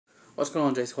What's going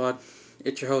on, J Squad?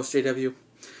 It's your host, JW.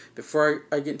 Before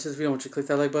I get into this video, I want you to click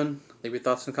that like button, leave your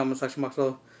thoughts in the comment section box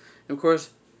below, and of course,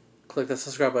 click that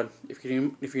subscribe button. If you're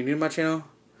new to my channel,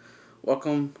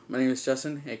 welcome. My name is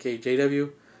Justin, aka JW,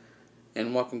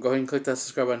 and welcome. Go ahead and click that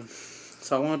subscribe button.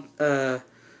 So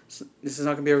this is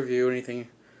not gonna be a review or anything.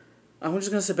 I'm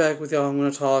just gonna sit back with y'all. I'm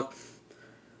gonna talk.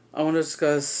 I want to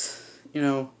discuss,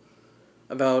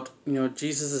 about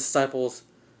Jesus' disciples,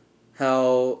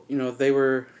 how they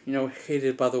were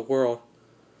hated by the world.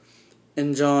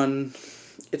 In John,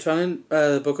 it's found in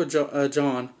the book of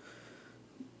John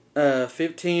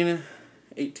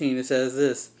 15:18. It says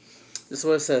this. This is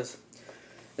what it says.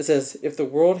 It says, "If the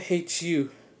world hates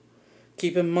you,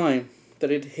 keep in mind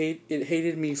that it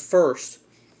hated me first.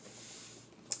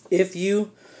 If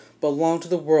you belong to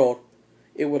the world,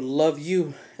 it would love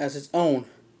you as its own.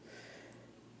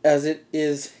 As it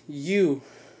is, you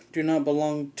do not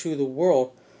belong to the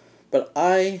world, but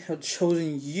I have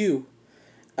chosen you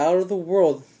out of the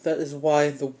world. That is why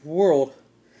the world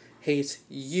hates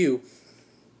you.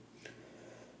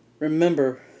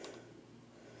 Remember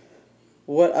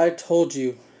what I told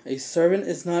you. A servant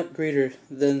is not greater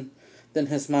than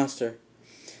his master.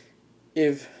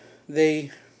 If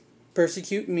they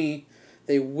persecute me,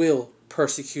 they will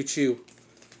persecute you.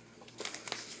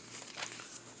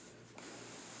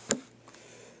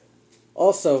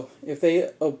 Also, if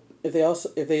they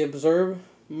observe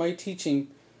my teaching,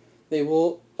 they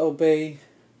will obey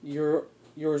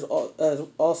yours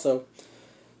also.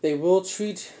 They will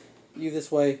treat you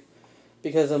this way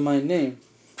because of my name,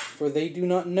 for they do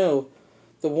not know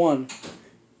the one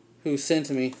who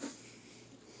sent me."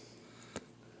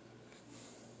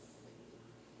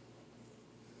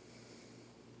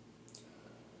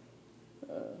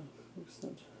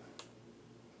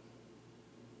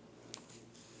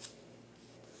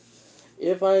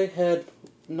 If I had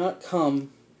not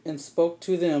come and spoke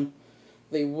to them,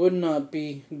 they would not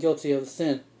be guilty of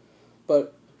sin.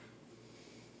 But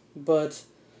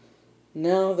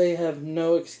now they have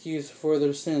no excuse for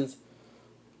their sins.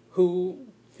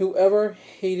 Whoever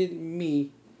hated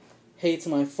me hates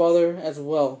my Father as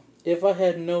well. If I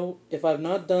have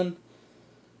not done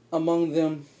among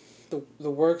them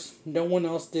the works no one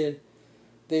else did,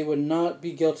 they would not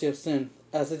be guilty of sin.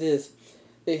 As it is,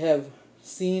 they have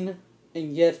seen,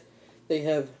 and yet they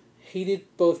have hated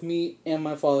both me and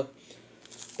my Father.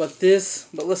 But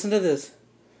listen to this.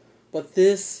 But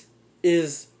this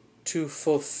is to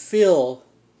fulfill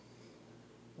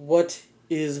what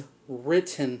is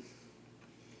written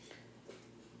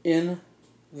in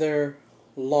their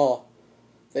law.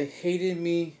 They hated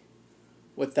me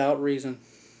without reason.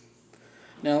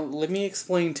 Now, let me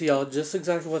explain to y'all just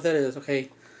exactly what that is, okay?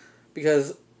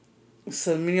 Because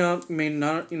some of y'all may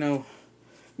not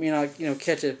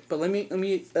catch it. But let me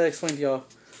explain to y'all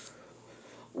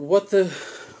what the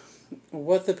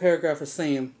paragraph is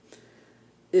saying.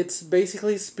 It's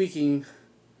basically speaking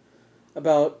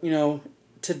about,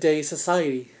 today's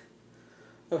society,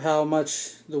 of how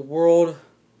much the world,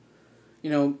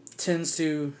 tends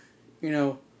to,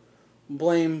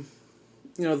 blame,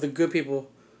 the good people,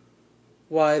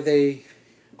 why they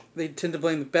tend to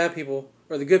blame the bad people,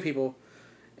 or the good people,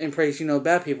 and praise,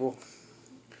 bad people.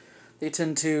 They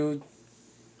tend to,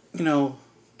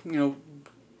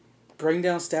 bring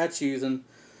down statues and,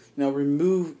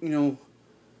 remove,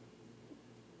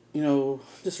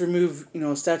 just remove,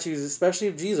 statues, especially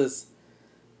of Jesus.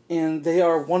 And they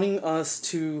are wanting us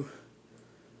to,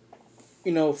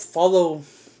 follow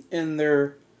in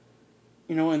their,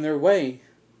 in their way.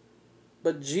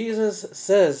 But Jesus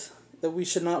says that we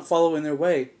should not follow in their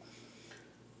way.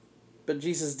 But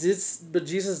Jesus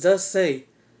does say,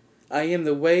 "I am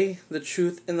the way, the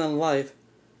truth, and the life.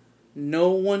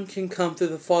 No one can come to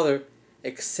the Father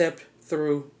except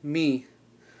through me."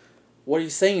 What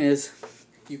he's saying is,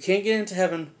 you can't get into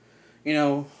heaven,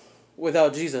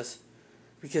 without Jesus.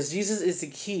 Because Jesus is the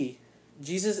key.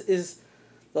 Jesus is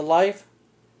the life,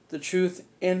 the truth,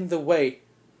 and the way.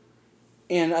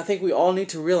 And I think we all need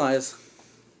to realize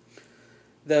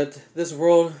that this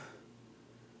world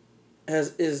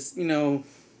is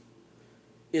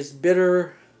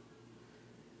bitter,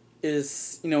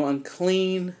 is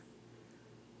unclean,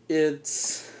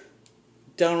 it's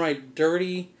downright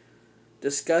dirty,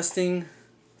 disgusting,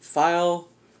 foul,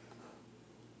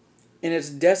 and it's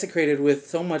desecrated with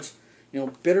so much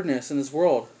bitterness in this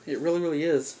world. It really, really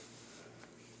is.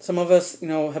 Some of us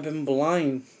have been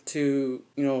blind to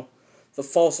the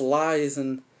false lies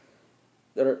and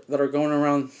that are going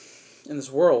around in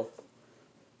this world.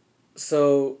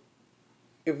 So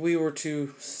if we were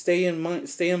to stay in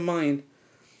mind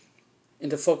and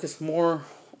to focus more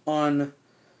on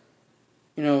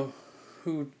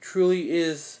who truly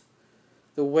is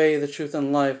the way, the truth,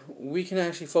 and life, we can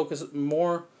actually focus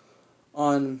more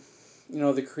on,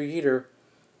 the Creator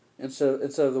instead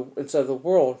of the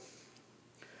world.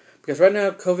 Because right now,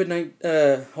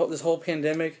 this whole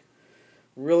pandemic,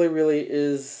 really, really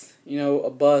is, a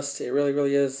bust. It really,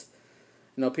 really is.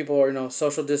 People are,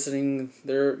 social distancing.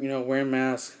 They're, wearing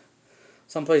masks.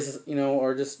 Some places,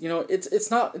 are just,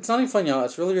 it's not even fun, y'all.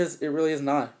 It really is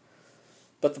not.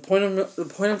 But the point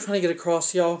I'm trying to get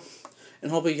across to y'all, and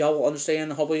hopefully y'all will understand,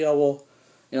 and hopefully y'all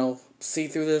will, see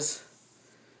through this,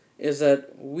 is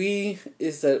that we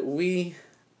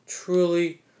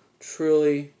truly,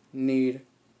 truly need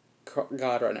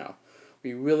God right now.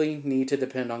 We really need to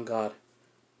depend on God.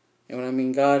 And when I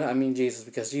mean God, I mean Jesus,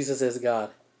 because Jesus is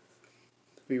God.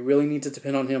 We really need to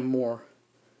depend on Him more,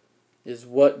 is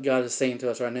what God is saying to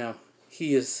us right now.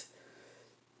 He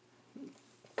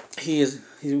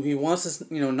wants us,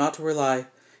 not to rely,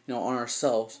 on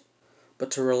ourselves, but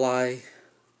to rely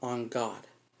on God.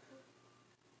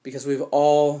 Because we've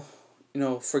all,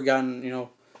 forgotten,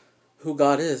 who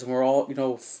God is, and we're all,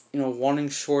 wanting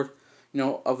short,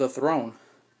 of the throne.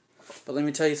 But let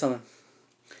me tell you something.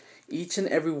 Each and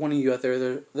every one of you out there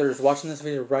that is watching this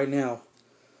video right now,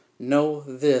 know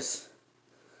this.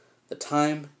 The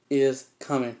time is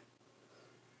coming.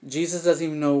 Jesus doesn't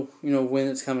even know, when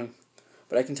it's coming.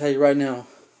 But I can tell you right now,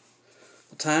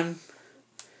 the time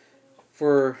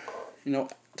for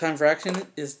action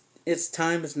is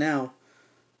now.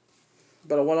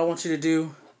 But what I want you to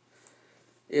do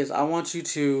is I want you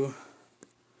to,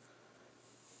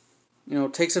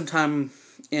 take some time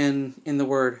in the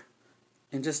Word,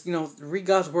 and just, read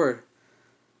God's Word.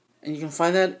 And you can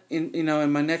find that in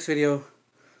my next video,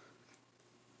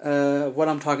 what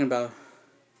I'm talking about.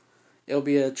 It'll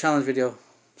be a challenge video,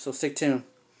 so stick tuned.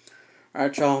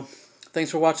 Alright, y'all.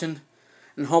 Thanks for watching,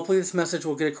 and hopefully this message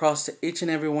will get across to each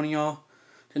and every one of y'all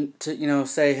to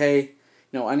say, hey,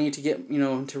 I need to get,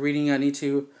 into reading. I need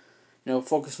to,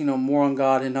 focus, more on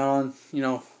God and not on,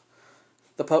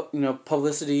 the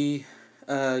publicity,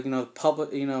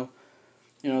 public, the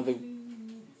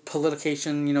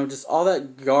politication, just all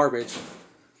that garbage.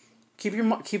 Keep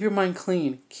your mind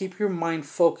clean. Keep your mind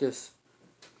focused.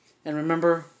 And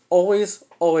remember, always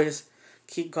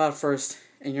keep God first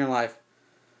in your life.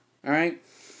 Alright?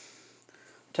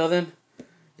 Till then,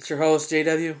 it's your host,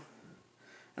 JW.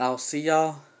 And I'll see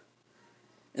y'all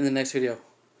in the next video.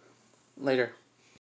 Later.